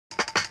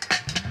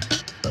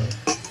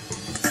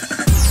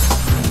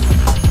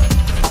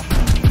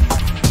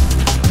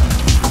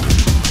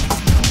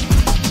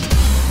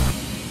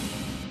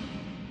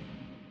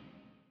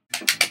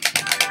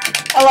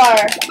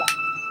star.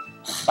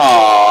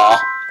 Aww.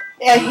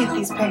 Yeah, I hate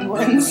these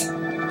penguins.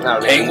 No,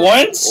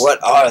 Penguins? What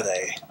are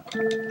they?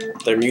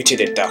 They're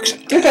mutated ducks.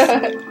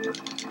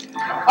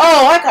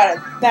 Oh, I got a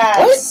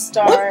bad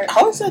start.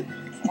 How is it?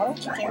 Why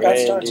don't you think that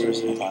starts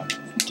first time?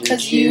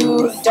 Because you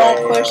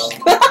don't push.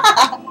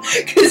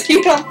 Because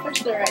you don't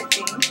push the right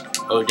thing.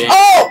 Oh, damn.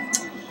 Oh!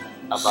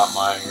 How about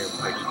Mario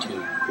Party 2?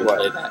 We'll What?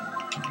 play that.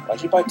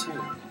 Why'd you buy 2?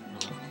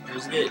 It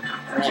was good.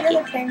 Where's your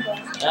other penguin?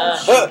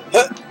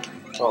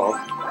 Oh.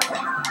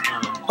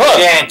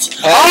 Dance.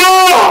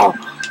 Oh!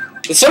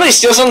 Did somebody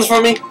steal something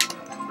from me?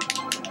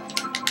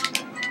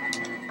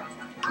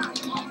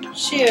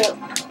 Shoot.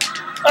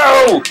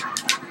 Oh!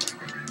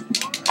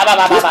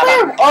 Who's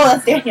playing? Oh,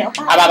 that's Daniel.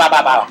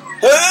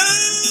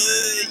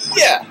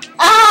 Yeah.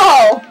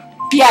 Ow!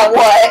 Yeah,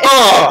 what?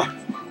 Oh!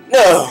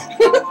 No.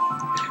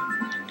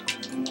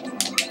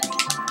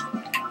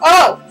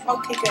 Oh!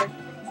 Okay, good.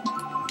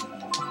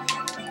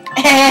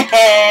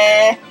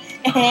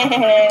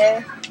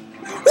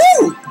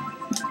 Woo!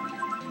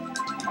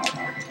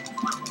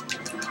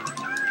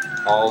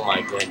 Oh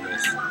my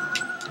goodness.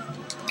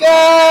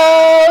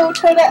 Go!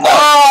 Toadette.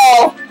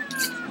 Oh!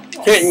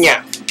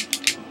 Yeah.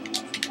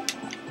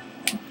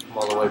 I'm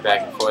all the way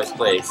back in fourth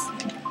place.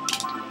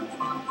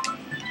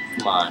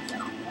 Come on.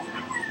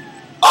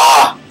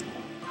 Ah!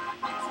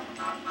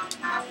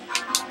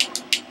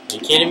 You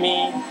kidding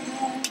me?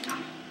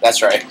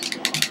 That's right.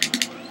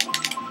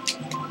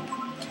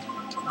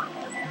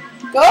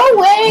 Go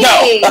away! No!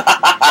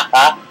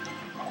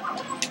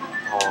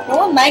 No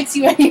one likes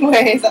you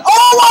anyways. Oh,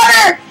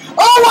 water!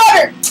 Oh,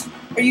 water!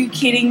 Are you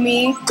kidding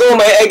me? Go,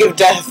 my egg of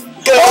death.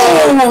 Go!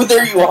 Oh,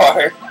 there you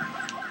are.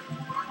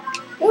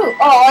 Ooh,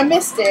 oh, I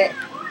missed it.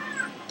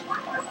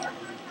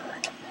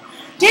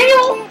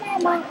 Daniel!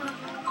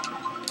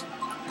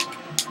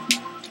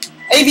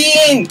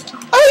 Avian!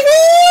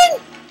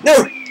 No!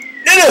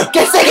 No, no!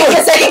 Get second,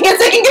 get second, get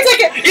second, get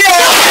second! Yeah!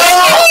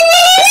 No!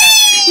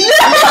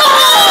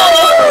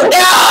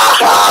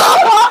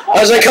 I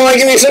was like, come on,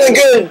 give me something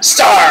good.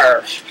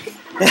 Star!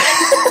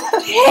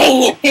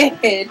 Dang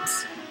it!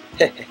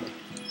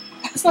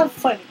 That's not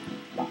funny.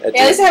 Yeah,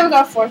 at least I haven't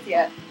got fourth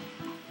yet.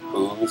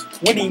 Who's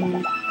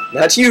winning?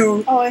 Not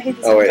you. Oh, I hate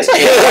this. Oh, wait.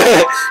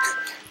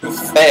 You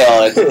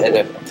failed.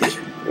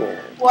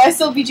 Well, I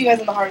still beat you guys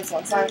in the hardest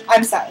one, so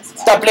I'm satisfied.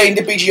 Stop playing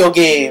the video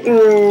game. There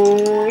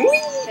we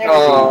go.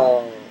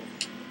 Oh.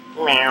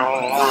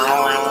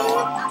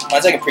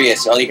 Mine's like a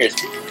Prius. All you hear is,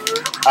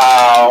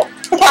 ow.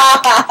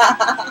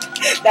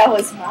 That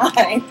was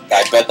mine.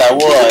 I bet that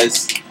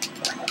was.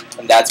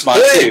 And that's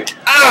mine too.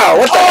 Ow!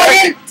 What the Oh, I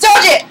heck? didn't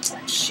dodge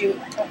it! Shoot.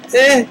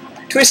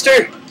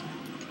 Twister!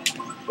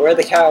 Where are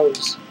the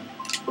cows?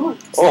 Ooh.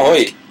 Oh,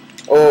 boy.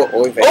 Oh,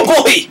 oh, boy. Oh,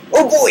 boy.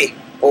 Oh, boy.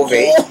 Oh,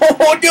 boy.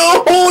 Oh,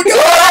 no. Oh!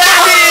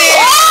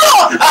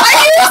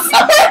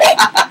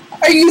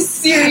 Are you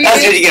serious?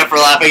 That's what you get for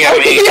laughing at Are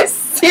me. you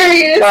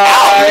serious?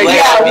 Bye.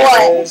 Yeah,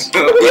 what?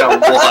 Yeah,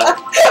 what?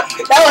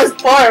 That was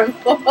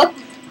horrible.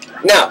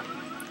 No.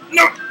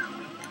 No.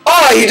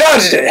 Oh, you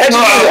dodged it. How'd you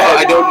do that?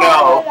 I don't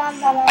know.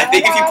 I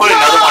think if you put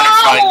another one in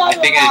front, I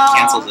think it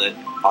cancels it.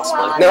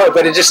 Possibly. No,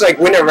 but it just like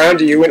went around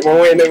you. You went one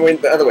way and then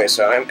went the other way,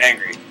 so I'm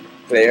angry.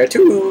 There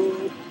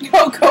two.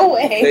 No, go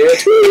away. There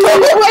two.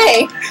 Go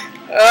away.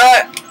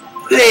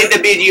 Play the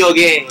video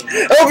game.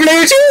 Oh,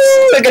 blue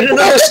two! I got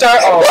another star.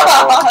 Oh.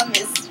 Oh,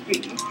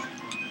 mystery.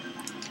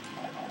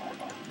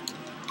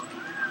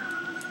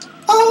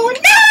 Oh,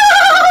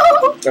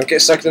 no! Don't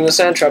get sucked in the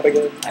sand trap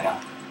again. I know.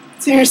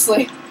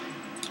 Seriously.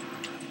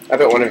 I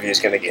bet one of you is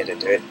gonna get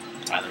into it.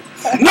 Tyler.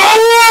 No!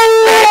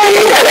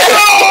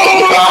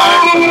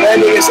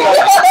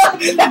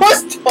 That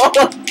was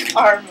total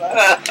karma.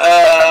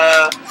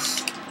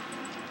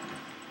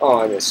 Oh,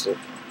 I missed it.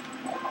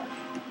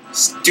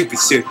 Stupid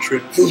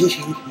Citron.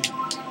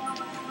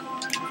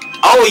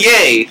 Oh,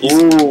 yay!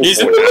 Ooh, He's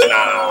in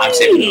banana. I'm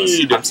saving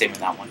those. I'm saving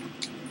that one.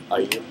 Are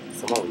you?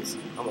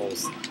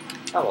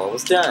 I'm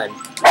almost done.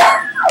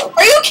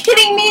 Are you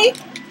kidding me?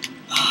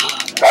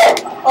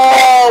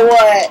 Oh,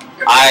 what?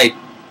 I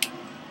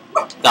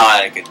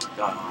thought I could.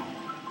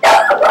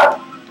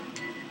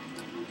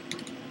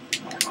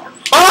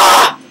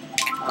 Ah!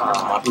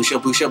 Oh, Blue shell,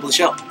 blue shell, blue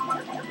shell.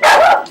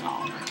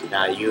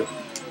 now you.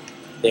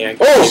 They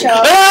aren't. Oh!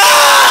 Shell.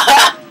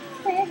 Ah!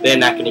 They're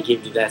not gonna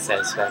give you that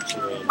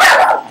satisfaction, man. I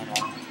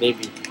know.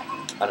 Maybe.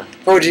 I don't know.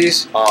 Oh,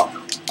 jeez. Oh.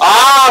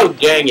 Oh,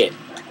 dang it.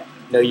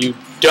 No, you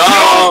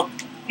don't.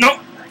 No,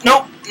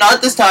 no,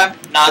 not this time.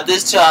 Not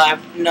this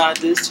time. Not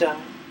this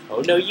time.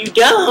 Oh, no, you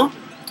don't.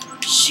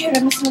 Shoot, I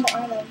missed another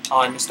item.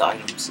 Oh, I missed the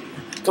items.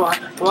 Come on,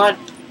 come on.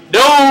 No!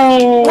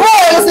 Oh,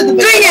 I was at the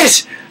Dang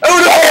it! I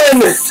would have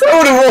won! I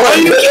would have won! Are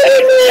you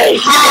kidding me?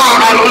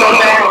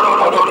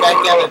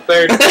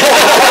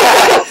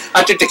 I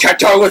took the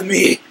cactar with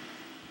me.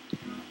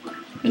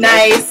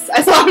 Nice.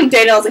 I saw him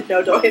Daniel. I was like,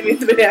 no, don't hit me with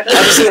the banana.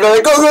 I'm just gonna be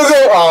like, go, go,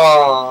 go!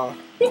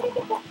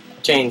 Aww.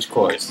 Change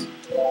course.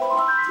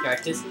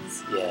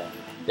 Cactuses? Yeah.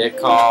 They're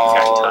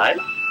called... Cacti?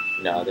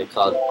 No, they're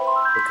called...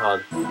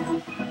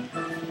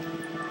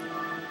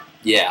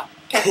 Yeah,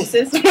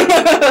 Cactuses.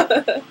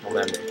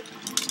 Remember.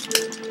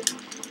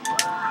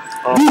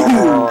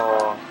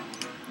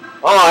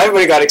 Oh,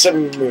 everybody got except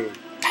me.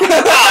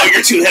 Oh,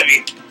 you're too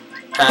heavy.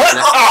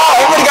 Oh,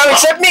 everybody got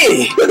except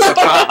me.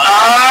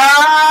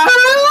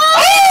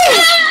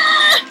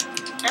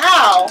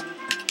 Ow!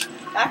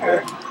 That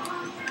hurt.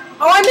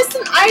 Oh, I missed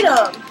an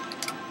item.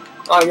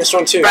 Oh, I missed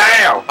one too.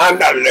 Bam! I'm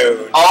not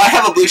alone. Oh, I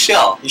have a blue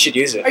shell. You should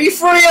use it. Are you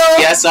for real?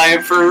 Yes, I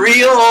am for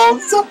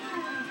reals.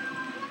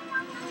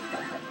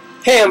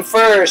 Hey, I'm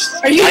first.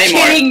 Are you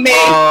Anymore. kidding me?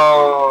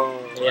 Oh.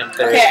 Yeah, I'm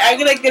third. Okay, I'm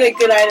gonna get a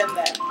good item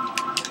then.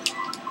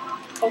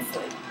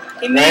 Hopefully.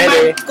 He made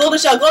Ready? my golden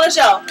shell, golden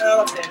shell. Oh,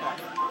 that's good enough.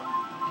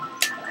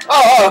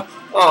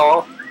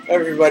 Oh,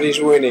 everybody's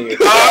winning.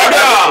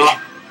 Oh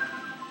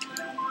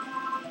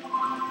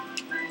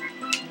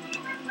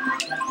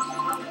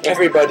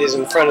Everybody's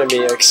in front of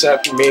me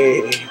except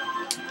me.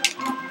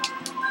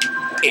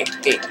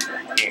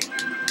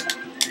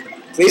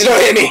 Please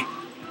don't hit me.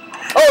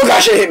 Oh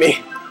gosh, it hit me.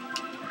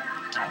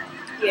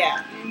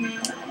 Yeah.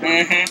 no!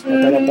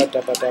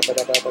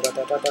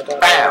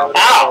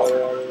 Ow.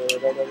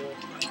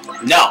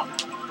 No.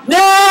 No!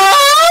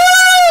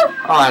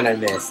 Oh, and I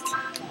missed.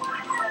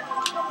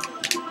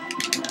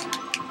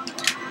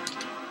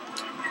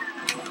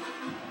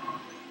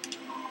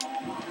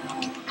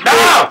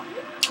 No!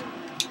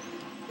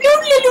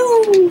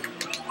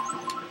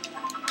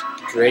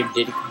 Drake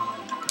Diddy.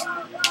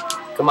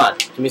 Come on,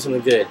 give me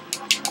something good.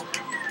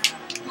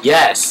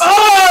 Yes!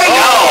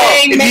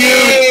 Oh, No!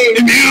 me!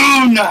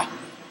 Immune!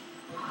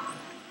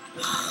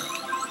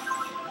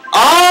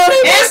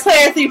 Oh! This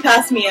player 3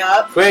 passed me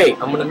up. Great,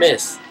 I'm gonna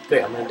miss.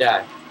 Great, I'm gonna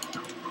die.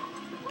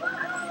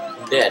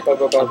 I'm dead. I'm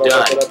done.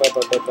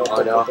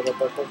 Oh no.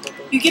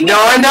 You give me No,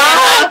 I'm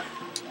not!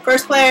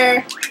 First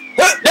player.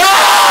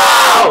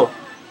 No!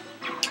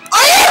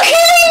 Are you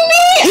kidding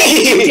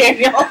me?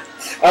 Daniel.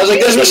 I was like,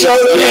 there's Michelle.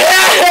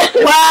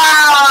 Yeah!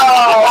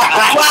 Wow!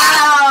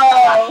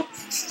 Wow!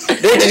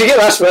 Did you get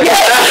last one?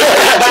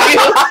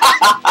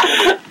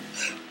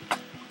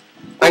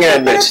 I'm gonna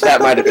admit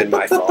that might have been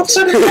my fault.